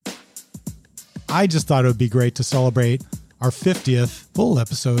I just thought it would be great to celebrate our 50th full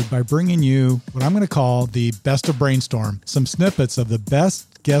episode by bringing you what I'm going to call the best of Brainstorm, some snippets of the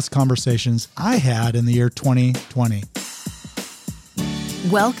best guest conversations I had in the year 2020.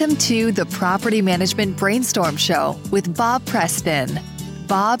 Welcome to the Property Management Brainstorm Show with Bob Preston.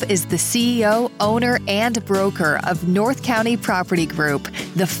 Bob is the CEO, owner, and broker of North County Property Group,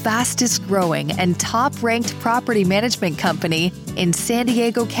 the fastest growing and top-ranked property management company in San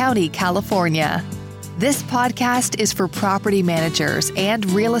Diego County, California. This podcast is for property managers and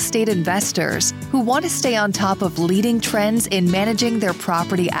real estate investors who want to stay on top of leading trends in managing their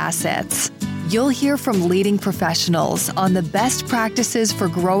property assets. You'll hear from leading professionals on the best practices for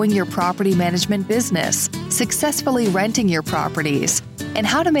growing your property management business, successfully renting your properties, and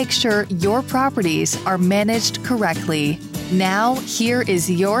how to make sure your properties are managed correctly. Now, here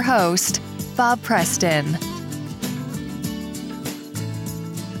is your host, Bob Preston.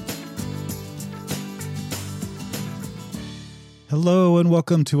 Hello and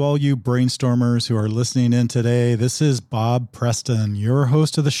welcome to all you brainstormers who are listening in today. This is Bob Preston, your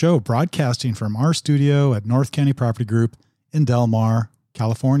host of the show, broadcasting from our studio at North County Property Group in Del Mar,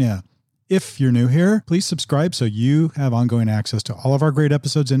 California. If you're new here, please subscribe so you have ongoing access to all of our great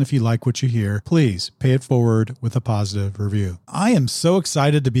episodes. And if you like what you hear, please pay it forward with a positive review. I am so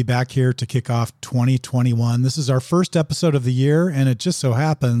excited to be back here to kick off 2021. This is our first episode of the year, and it just so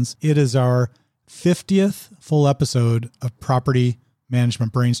happens it is our 50th full episode of Property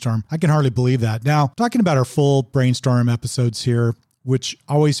Management Brainstorm. I can hardly believe that. Now, talking about our full brainstorm episodes here, which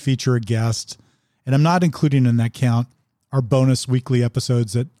always feature a guest, and I'm not including in that count our bonus weekly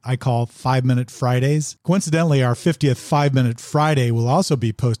episodes that I call 5-Minute Fridays. Coincidentally, our 50th 5-Minute Friday will also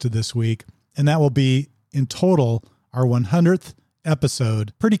be posted this week, and that will be in total our 100th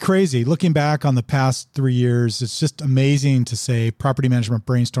episode. Pretty crazy. Looking back on the past 3 years, it's just amazing to say Property Management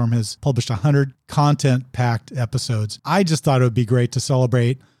Brainstorm has published 100 content-packed episodes. I just thought it would be great to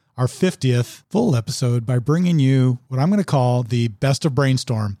celebrate our 50th full episode by bringing you what I'm going to call the best of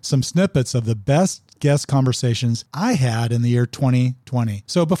Brainstorm, some snippets of the best guest conversations I had in the year 2020.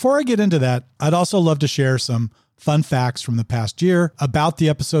 So before I get into that, I'd also love to share some fun facts from the past year about the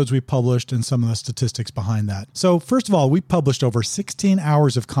episodes we published and some of the statistics behind that. So first of all, we published over 16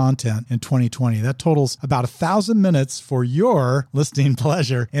 hours of content in 2020. That totals about 1,000 minutes for your listening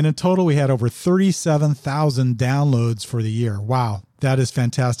pleasure. And in total, we had over 37,000 downloads for the year. Wow. That is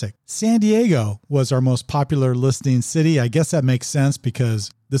fantastic. San Diego was our most popular listening city. I guess that makes sense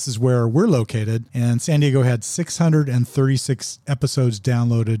because this is where we're located. And San Diego had 636 episodes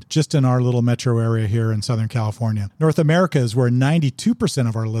downloaded just in our little metro area here in Southern California. North America is where 92%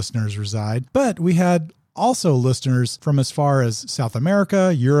 of our listeners reside, but we had also listeners from as far as South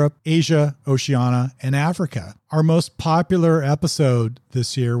America, Europe, Asia, Oceania, and Africa. Our most popular episode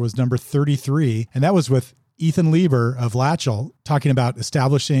this year was number 33, and that was with Ethan Lieber of Latchel talking about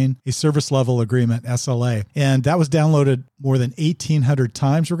establishing a service level agreement, SLA. And that was downloaded more than 1,800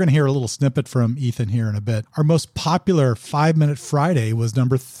 times. We're going to hear a little snippet from Ethan here in a bit. Our most popular 5-Minute Friday was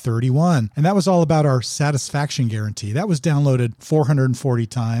number 31. And that was all about our satisfaction guarantee. That was downloaded 440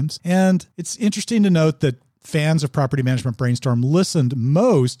 times. And it's interesting to note that fans of Property Management Brainstorm listened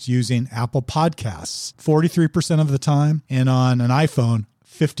most using Apple Podcasts, 43% of the time, and on an iPhone,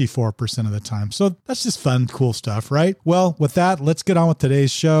 54% of the time. So that's just fun, cool stuff, right? Well, with that, let's get on with today's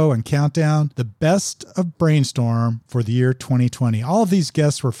show and count down the best of Brainstorm for the year 2020. All of these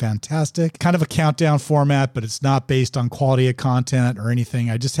guests were fantastic. Kind of a countdown format, but it's not based on quality of content or anything.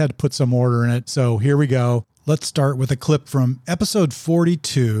 I just had to put some order in it. So here we go. Let's start with a clip from episode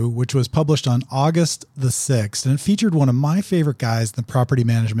 42, which was published on August the 6th. And it featured one of my favorite guys in the property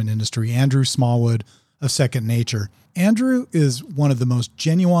management industry, Andrew Smallwood of Second Nature. Andrew is one of the most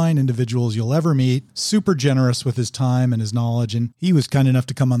genuine individuals you'll ever meet, super generous with his time and his knowledge, and he was kind enough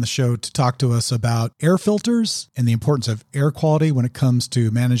to come on the show to talk to us about air filters and the importance of air quality when it comes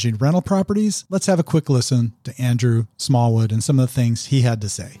to managing rental properties. Let's have a quick listen to Andrew Smallwood and some of the things he had to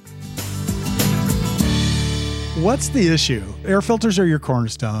say. What's the issue? Air filters are your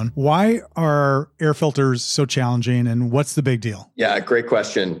cornerstone. Why are air filters so challenging, and what's the big deal? Yeah, great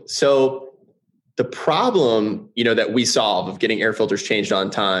question. So the problem, that we solve of getting air filters changed on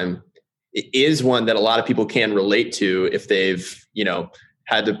time is one that a lot of people can relate to if they've,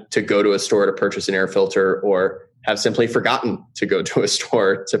 had to go to a store to purchase an air filter or have simply forgotten to go to a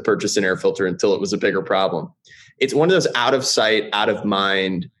store to purchase an air filter until it was a bigger problem. It's one of those out of sight, out of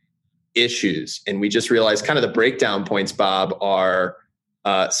mind issues. And we just realized kind of the breakdown points, Bob, are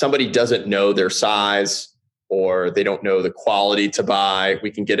somebody doesn't know their size, or they don't know the quality to buy.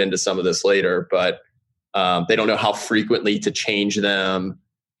 We can get into some of this later, but they don't know how frequently to change them.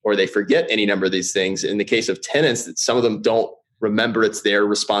 or they forget any number of these things. In the case of tenants, some of them don't remember it's their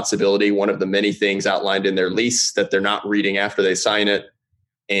responsibility, one of the many things outlined in their lease that they're not reading after they sign it.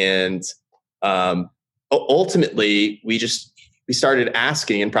 And ultimately, we started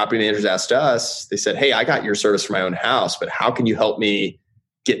asking, and property managers asked us, they said, hey, I got your service for my own house, but how can you help me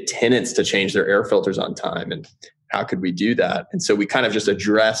get tenants to change their air filters on time? And how could we do that? And so we kind of just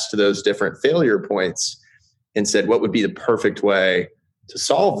addressed those different failure points and said, what would be the perfect way to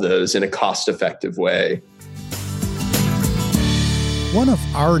solve those in a cost-effective way? One of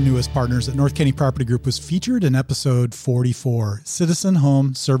our newest partners at North County Property Group was featured in episode 44, Citizen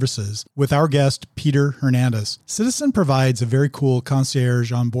Home Services, with our guest, Peter Hernandez. Citizen provides a very cool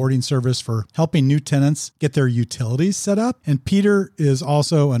concierge onboarding service for helping new tenants get their utilities set up. And Peter is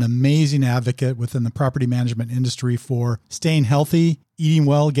also an amazing advocate within the property management industry for staying healthy, eating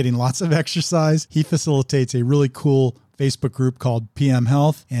well, getting lots of exercise. He facilitates a really cool Facebook group called PM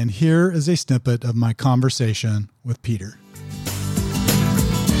Health. And here is a snippet of my conversation with Peter.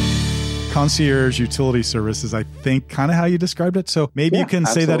 Concierge utility service is, I think, kind of how you described it. So maybe you can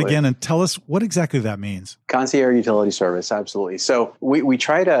say that again and tell us what exactly that means. Concierge utility service, absolutely. So we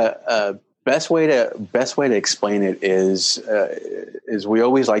try to best way to explain it is we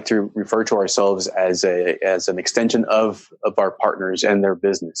always like to refer to ourselves as an extension of our partners and their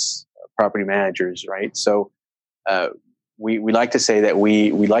business, property managers, right? So we like to say that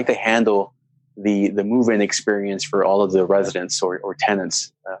we like to handle the move-in experience for all of the residents or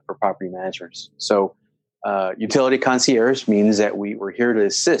tenants for property managers. So utility concierge means that we're here to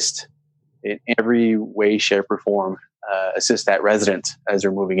assist in every way, shape, or form, assist that resident as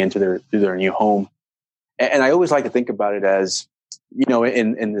they're moving into their new home. And I always like to think about it as,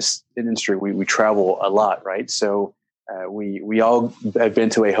 in this industry, we travel a lot, right? So we all have been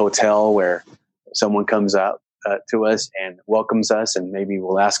to a hotel where someone comes out to us and welcomes us, and maybe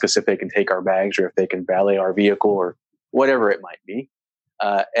will ask us if they can take our bags or if they can valet our vehicle or whatever it might be.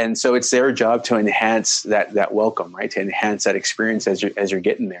 And so it's their job to enhance that welcome, right? To enhance that experience as you're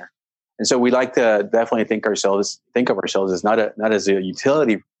getting there. And so we like to definitely think of ourselves as not as a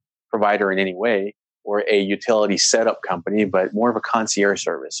utility provider in any way or a utility setup company, but more of a concierge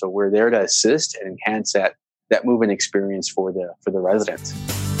service. So we're there to assist and enhance that move-in experience for the residents.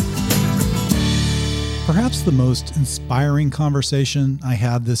 Perhaps the most inspiring conversation I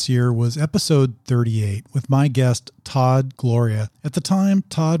had this year was episode 38 with my guest, Todd Gloria. At the time,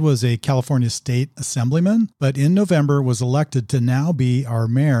 Todd was a California State Assemblyman, but in November was elected to now be our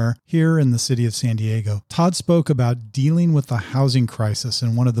mayor here in the city of San Diego. Todd spoke about dealing with the housing crisis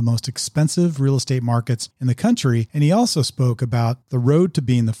in one of the most expensive real estate markets in the country, and he also spoke about the road to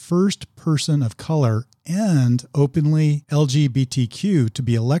being the first person of color and openly LGBTQ to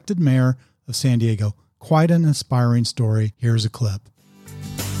be elected mayor of San Diego. Quite an inspiring story. Here's a clip.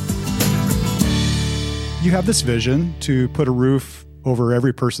 You have this vision to put a roof over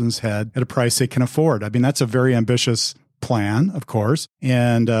every person's head at a price they can afford. I mean, that's a very ambitious plan, of course.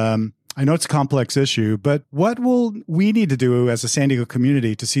 And I know it's a complex issue, but what will we need to do as a San Diego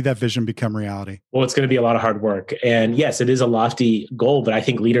community to see that vision become reality? Well, it's going to be a lot of hard work. And yes, it is a lofty goal, but I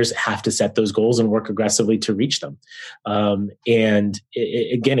think leaders have to set those goals and work aggressively to reach them. Again,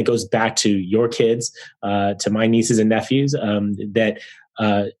 it goes back to your kids, to my nieces and nephews, that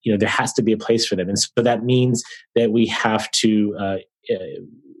there has to be a place for them. And so that means that we have to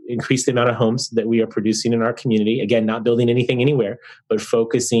increase the amount of homes that we are producing in our community. Again, not building anything anywhere, but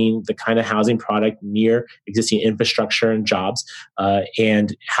focusing the kind of housing product near existing infrastructure and jobs.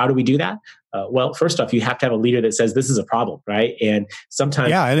 And how do we do that? Well, first off, you have to have a leader that says this is a problem, right? And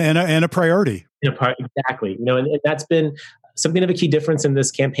sometimes, and a priority. Exactly. And that's been something of a key difference in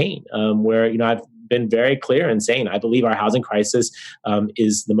this campaign, where I've been very clear in saying I believe our housing crisis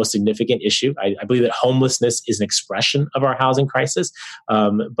is the most significant issue. I believe that homelessness is an expression of our housing crisis.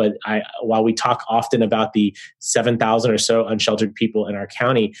 But while we talk often about the 7,000 or so unsheltered people in our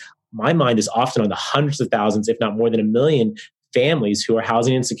county, my mind is often on the hundreds of thousands, if not more than 1 million families who are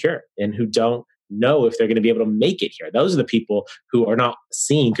housing insecure and who don't know if they're going to be able to make it here. Those are the people who are not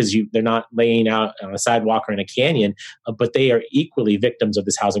seen because they're not laying out on a sidewalk or in a canyon, but they are equally victims of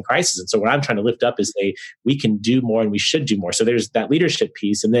this housing crisis. And so what I'm trying to lift up is we can do more and we should do more. So there's that leadership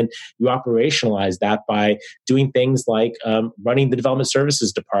piece. And then you operationalize that by doing things like running the development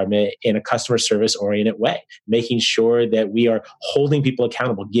services department in a customer service oriented way, making sure that we are holding people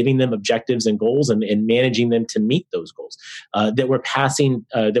accountable, giving them objectives and goals and managing them to meet those goals, that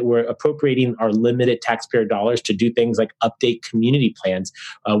we're appropriating our limited taxpayer dollars to do things like update community plans,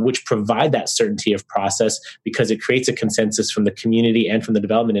 which provide that certainty of process because it creates a consensus from the community and from the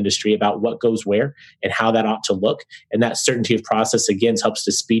development industry about what goes where and how that ought to look. And that certainty of process, again, helps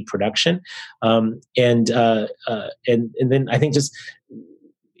to speed production. And then I think just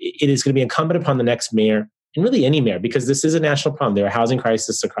it is going to be incumbent upon the next mayor, and really any mayor, because this is a national problem. There are housing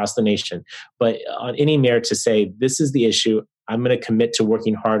crises across the nation, but on any mayor to say, this is the issue, I'm going to commit to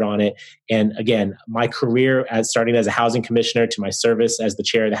working hard on it. And again, my career starting as a housing commissioner, to my service as the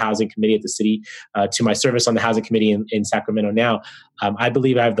chair of the housing committee at the city, to my service on the housing committee in Sacramento now, I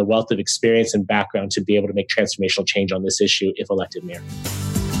believe I have the wealth of experience and background to be able to make transformational change on this issue if elected mayor.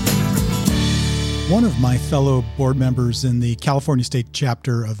 One of my fellow board members in the California State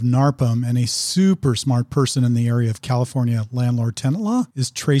chapter of NARPM and a super smart person in the area of California landlord-tenant law is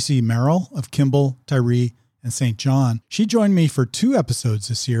Tracy Merrill of Kimball, Tyree, and St. John. She joined me for 2 episodes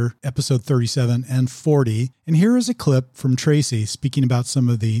this year, episode 37 and 40. And here is a clip from Tracy speaking about some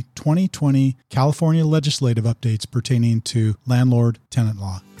of the 2020 California legislative updates pertaining to landlord-tenant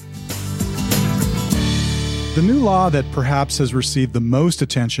law. The new law that perhaps has received the most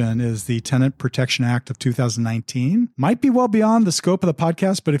attention is the Tenant Protection Act of 2019. Might be well beyond the scope of the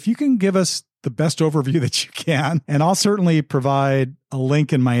podcast, but if you can give us the best overview that you can, and I'll certainly provide a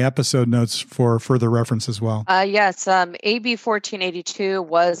link in my episode notes for further reference as well. Yes, AB 1482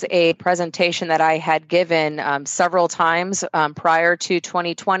 was a presentation that I had given several times prior to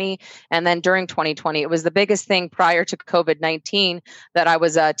 2020, and then during 2020. It was the biggest thing prior to COVID-19 that I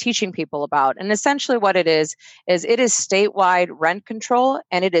was teaching people about. And essentially what it is it is statewide rent control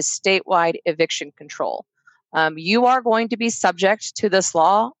and it is statewide eviction control. You are going to be subject to this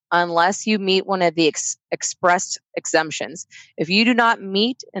law unless you meet one of the expressed exemptions. If you do not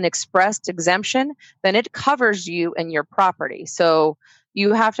meet an expressed exemption, then it covers you and your property. So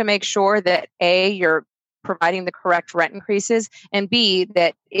you have to make sure that A, you're providing the correct rent increases, and B,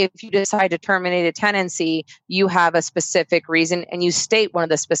 that if you decide to terminate a tenancy, you have a specific reason and you state one of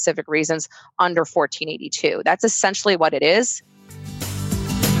the specific reasons under 1482. That's essentially what it is.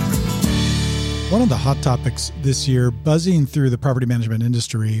 One of the hot topics this year, buzzing through the property management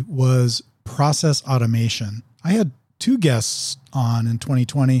industry, was process automation. I had 2 guests on in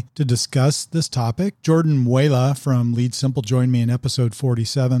 2020 to discuss this topic. Jordan Muela from Lead Simple joined me in episode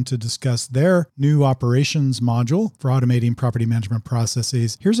 47 to discuss their new operations module for automating property management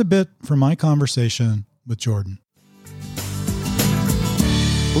processes. Here's a bit from my conversation with Jordan.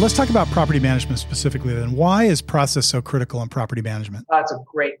 Well, let's talk about property management specifically then. Why is process so critical in property management? That's a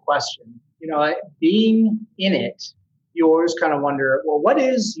great question. Being in it, you always kind of wonder, well, what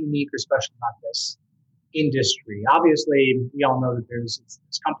is unique or special about this industry? Obviously, we all know that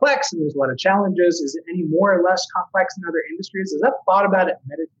it's complex and there's a lot of challenges. Is it any more or less complex than other industries? As I've thought about it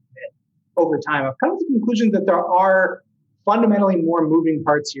meditated over time, I've come to the conclusion that there are fundamentally more moving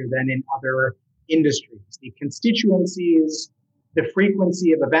parts here than in other industries. The constituencies, the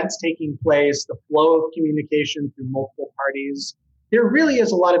frequency of events taking place, the flow of communication through multiple parties. There really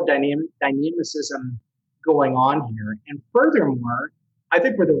is a lot of dynamicism going on here. And furthermore, I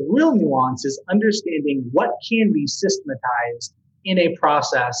think where the real nuance is understanding what can be systematized in a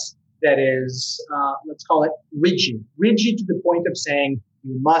process that is, let's call it rigid to the point of saying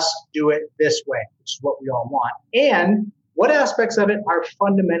you must do it this way, which is what we all want. And what aspects of it are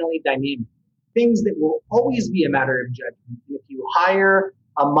fundamentally dynamic, things that will always be a matter of judgment. And if you hire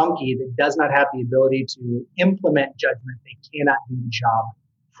a monkey that does not have the ability to implement judgment, they cannot do the job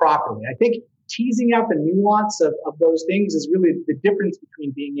properly. I think teasing out the nuance of those things is really the difference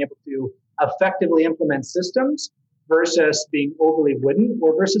between being able to effectively implement systems versus being overly wooden,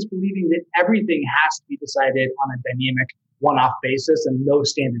 or versus believing that everything has to be decided on a dynamic one-off basis and no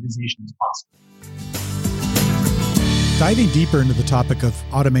standardization is possible. Diving deeper into the topic of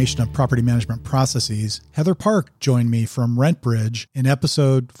automation of property management processes, Heather Park joined me from RentBridge in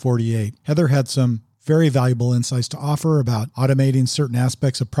episode 48. Heather had some very valuable insights to offer about automating certain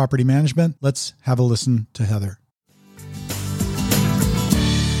aspects of property management. Let's have a listen to Heather.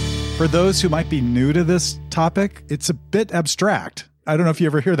 For those who might be new to this topic, it's a bit abstract. I don't know if you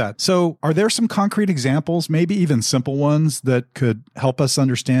ever hear that. So are there some concrete examples, maybe even simple ones, that could help us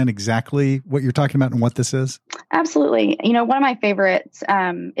understand exactly what you're talking about and what this is? Absolutely. One of my favorites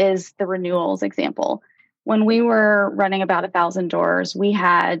is the renewals example. When we were running about 1,000 doors, we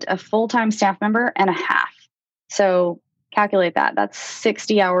had a full-time staff member and a half. So calculate that. That's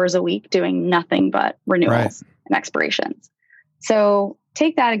 60 hours a week doing nothing but renewals and expirations. So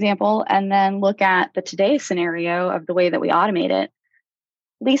take that example and then look at the today's scenario of the way that we automate it.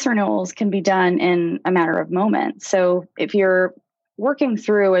 Lease renewals can be done in a matter of moments. So if you're working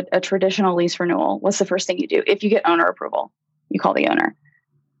through a traditional lease renewal, what's the first thing you do? If you get owner approval, you call the owner.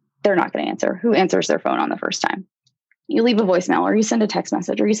 They're not going to answer. Who answers their phone on the first time? You leave a voicemail, or you send a text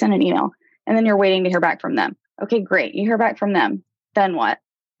message, or you send an email, and then you're waiting to hear back from them. Okay, great. You hear back from them. Then what?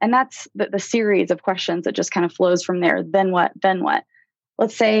 And that's the series of questions that just kind of flows from there. Then what? Then what?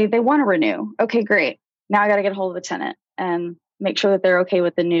 Let's say they want to renew. Okay, great. Now I got to get a hold of the tenant and make sure that they're okay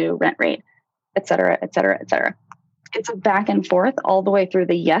with the new rent rate, et cetera, et cetera, et cetera. It's a back and forth all the way through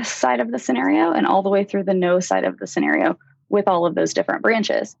the yes side of the scenario and all the way through the no side of the scenario with all of those different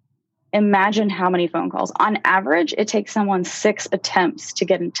branches. Imagine how many phone calls. On average, it takes someone 6 attempts to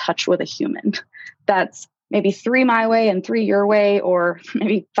get in touch with a human. That's maybe 3 my way and 3 your way, or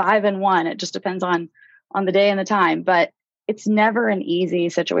maybe 5 and 1. It just depends on the day and the time. But it's never an easy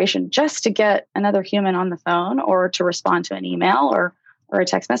situation just to get another human on the phone or to respond to an email or a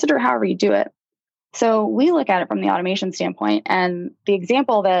text message or however you do it. So we look at it from the automation standpoint. And the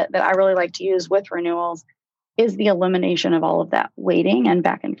example that I really like to use with renewals is the elimination of all of that waiting and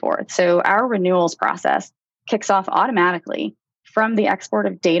back and forth. So our renewals process kicks off automatically from the export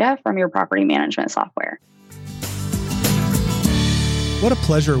of data from your property management software. What a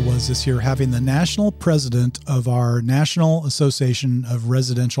pleasure it was this year having the national president of our National Association of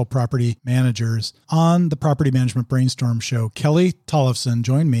Residential Property Managers on the Property Management Brainstorm Show. Kelly Tollefson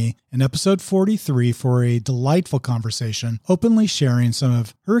joined me in episode 43 for a delightful conversation, openly sharing some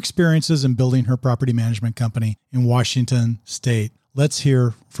of her experiences in building her property management company in Washington State. Let's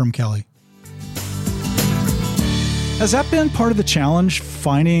hear from Kelly. Has that been part of the challenge,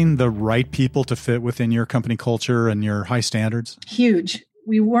 finding the right people to fit within your company culture and your high standards? Huge.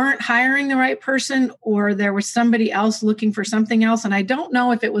 We weren't hiring the right person, or there was somebody else looking for something else. And I don't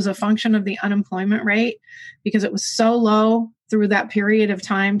know if it was a function of the unemployment rate because it was so low through that period of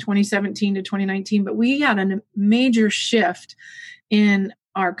time, 2017 to 2019. But we had a major shift in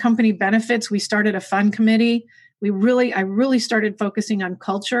our company benefits. We started a fund committee. I really started focusing on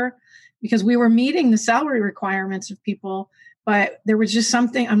culture, because we were meeting the salary requirements of people, but there was just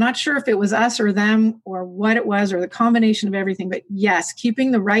something, I'm not sure if it was us or them or what it was or the combination of everything, but yes,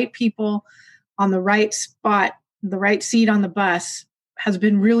 keeping the right people on the right spot, the right seat on the bus has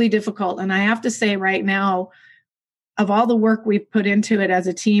been really difficult. And I have to say right now, of all the work we've put into it as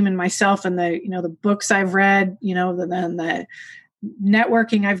a team and myself and the books I've read, the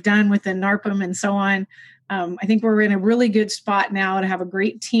networking I've done within NARPM and so on, I think we're in a really good spot now to have a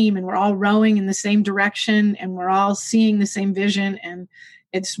great team, and we're all rowing in the same direction and we're all seeing the same vision. And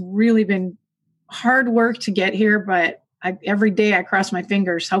it's really been hard work to get here, but every day I cross my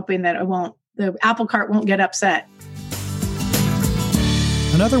fingers hoping that the apple cart won't get upset.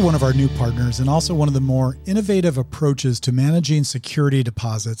 Another one of our new partners, and also one of the more innovative approaches to managing security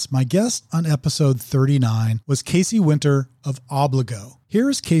deposits, my guest on episode 39 was Casey Winter of Obligo. Here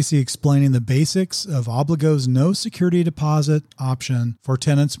is Casey explaining the basics of Obligo's no security deposit option for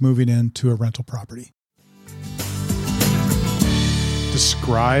tenants moving into a rental property.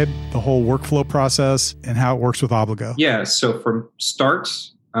 Describe the whole workflow process and how it works with Obligo. Yeah, so from start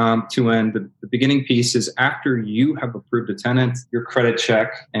to end, the beginning piece is after you have approved a tenant, your credit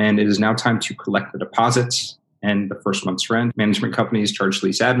check, and it is now time to collect the deposits and the first month's rent. Management companies charge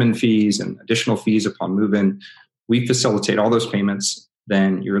lease admin fees and additional fees upon move-in. We facilitate all those payments.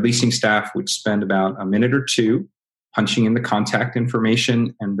 Then your leasing staff would spend about a minute or two punching in the contact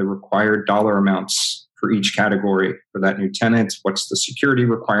information and the required dollar amounts for each category for that new tenant. What's the security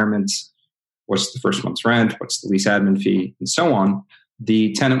requirements? What's the first month's rent? What's the lease admin fee? And so on.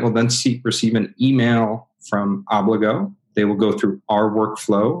 The tenant will then receive an email from Obligo. They will go through our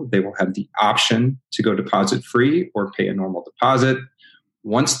workflow. They will have the option to go deposit free or pay a normal deposit.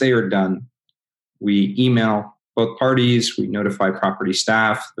 Once they are done, we email both parties. We notify property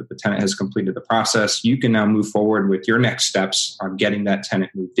staff that the tenant has completed the process. You can now move forward with your next steps on getting that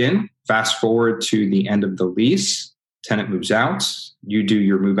tenant moved in. Fast forward to the end of the lease. Tenant moves out. You do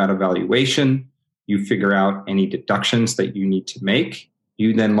your move out evaluation. You figure out any deductions that you need to make.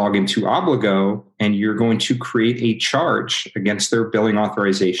 You then log into Obligo and you're going to create a charge against their billing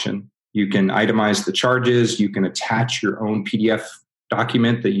authorization. You can itemize the charges. You can attach your own PDF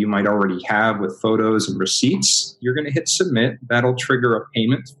document that you might already have with photos and receipts. You're going to hit submit. That'll trigger a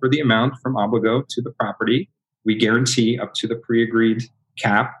payment for the amount from Obligo to the property. We guarantee up to the pre-agreed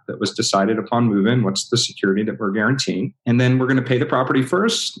cap that was decided upon move-in. What's the security that we're guaranteeing? And then we're going to pay the property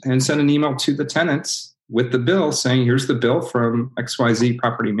first and send an email to the tenants with the bill saying, here's the bill from XYZ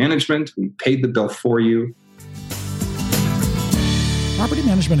Property Management. We paid the bill for you. Property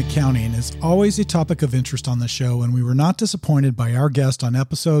management accounting is always a topic of interest on the show, and we were not disappointed by our guest on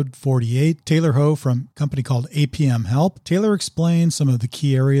episode 48, Taylor Ho from a company called APM Help. Taylor explains some of the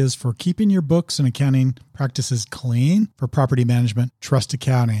key areas for keeping your books and accounting practices clean for property management trust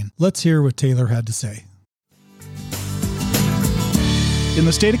accounting. Let's hear what Taylor had to say. In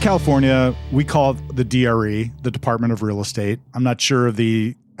the state of California, we call it the DRE, the Department of Real Estate. I'm not sure of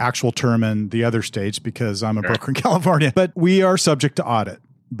the actual term in the other states because I'm a broker in California, but we are subject to audit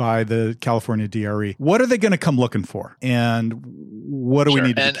by the California DRE. What are they going to come looking for? And what do we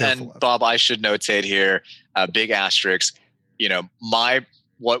need to be careful of? Bob, I should notate here, big asterisk,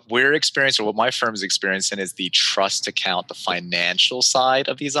 what we're experiencing or what my firm's experiencing is the trust account, the financial side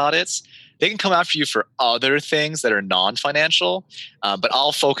of these audits. They can come after you for other things that are non-financial, but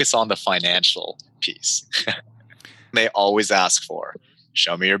I'll focus on the financial piece. They always ask for,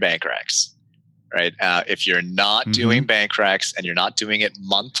 show me your bank recs, right? If you're not doing bank recs and you're not doing it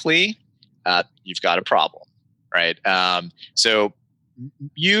monthly, you've got a problem, right? So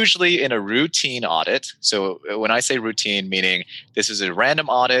usually in a routine audit, so when I say routine, meaning this is a random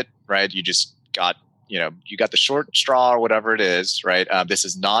audit, right? You just got, you got the short straw or whatever it is, right? This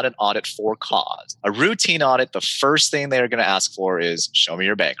is not an audit for cause. A routine audit, the first thing they're going to ask for is show me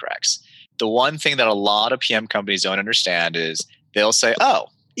your bank recs. The one thing that a lot of PM companies don't understand is they'll say, oh,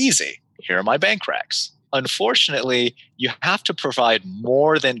 easy, here are my bank recs. Unfortunately, you have to provide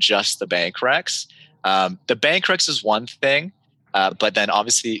more than just the bank recs. The bank recs is one thing, but then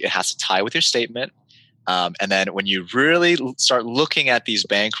obviously it has to tie with your statement. And then when you really start looking at these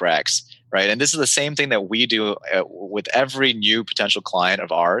bank recs, right, and this is the same thing that we do with every new potential client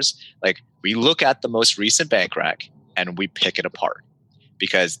of ours, like we look at the most recent bank rec and we pick it apart,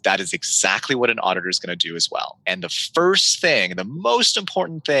 because that is exactly what an auditor is going to do as well. And the first thing, the most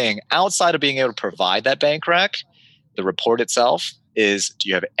important thing outside of being able to provide that bank rec, the report itself, is do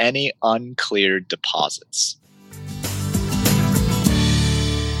you have any uncleared deposits?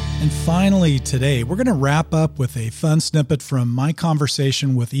 And finally, today, we're going to wrap up with a fun snippet from my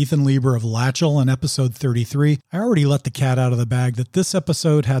conversation with Ethan Lieber of Latchel in episode 33. I already let the cat out of the bag that this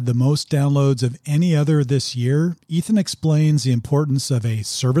episode had the most downloads of any other this year. Ethan explains the importance of a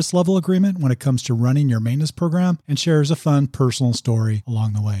service level agreement when it comes to running your maintenance program and shares a fun personal story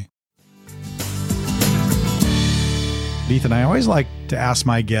along the way. Ethan, I always like to ask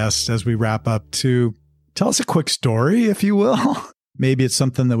my guests as we wrap up to tell us a quick story, if you will. Maybe it's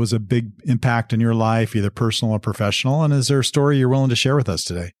something that was a big impact in your life, either personal or professional. And is there a story you're willing to share with us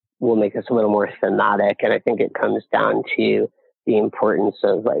today? We'll make this a little more thematic. And I think it comes down to the importance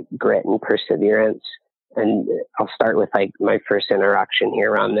of like grit and perseverance. And I'll start with like my first interaction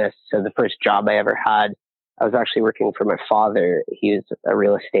here on this. So the first job I ever had, I was actually working for my father. He was a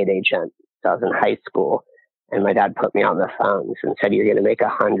real estate agent. So I was in high school. And my dad put me on the phones and said, you're going to make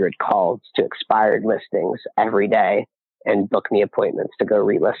 100 calls to expired listings every day and book me appointments to go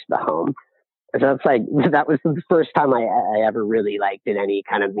relist the home. So it's like, that was the first time I ever really like did any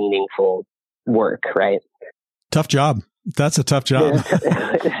kind of meaningful work, right? Tough job. That's a tough job.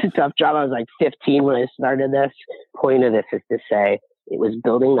 Tough job. I was like 15 when I started this. Point of this is to say it was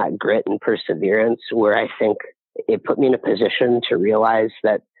building that grit and perseverance where I think it put me in a position to realize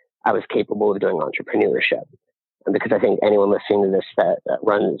that I was capable of doing entrepreneurship. And because I think anyone listening to this that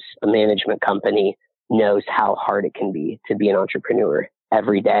runs a management company knows how hard it can be to be an entrepreneur.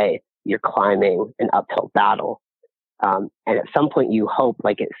 Every day you're climbing an uphill battle. And at some point you hope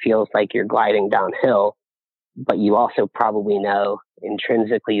like it feels like you're gliding downhill, but you also probably know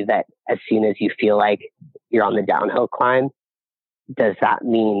intrinsically that as soon as you feel like you're on the downhill climb, does that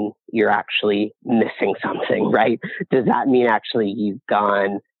mean you're actually missing something, right? Does that mean actually you've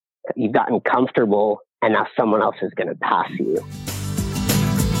gotten comfortable and now someone else is going to pass you?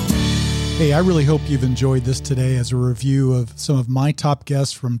 Hey, I really hope you've enjoyed this today as a review of some of my top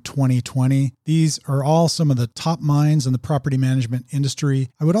guests from 2020. These are all some of the top minds in the property management industry.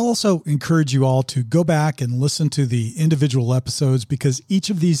 I would also encourage you all to go back and listen to the individual episodes because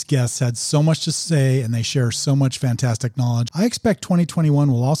each of these guests had so much to say and they share so much fantastic knowledge. I expect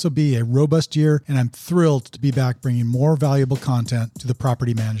 2021 will also be a robust year, and I'm thrilled to be back bringing more valuable content to the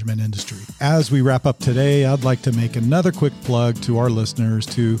property management industry. As we wrap up today, I'd like to make another quick plug to our listeners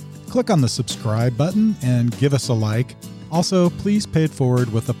to click on the subscribe button and give us a like. Also, please pay it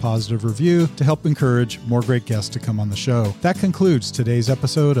forward with a positive review to help encourage more great guests to come on the show. That concludes today's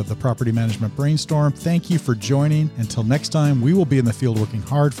episode of the Property Management Brainstorm. Thank you for joining. Until next time, we will be in the field working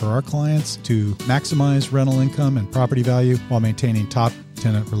hard for our clients to maximize rental income and property value while maintaining top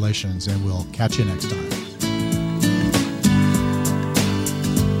tenant relations, and we'll catch you next time.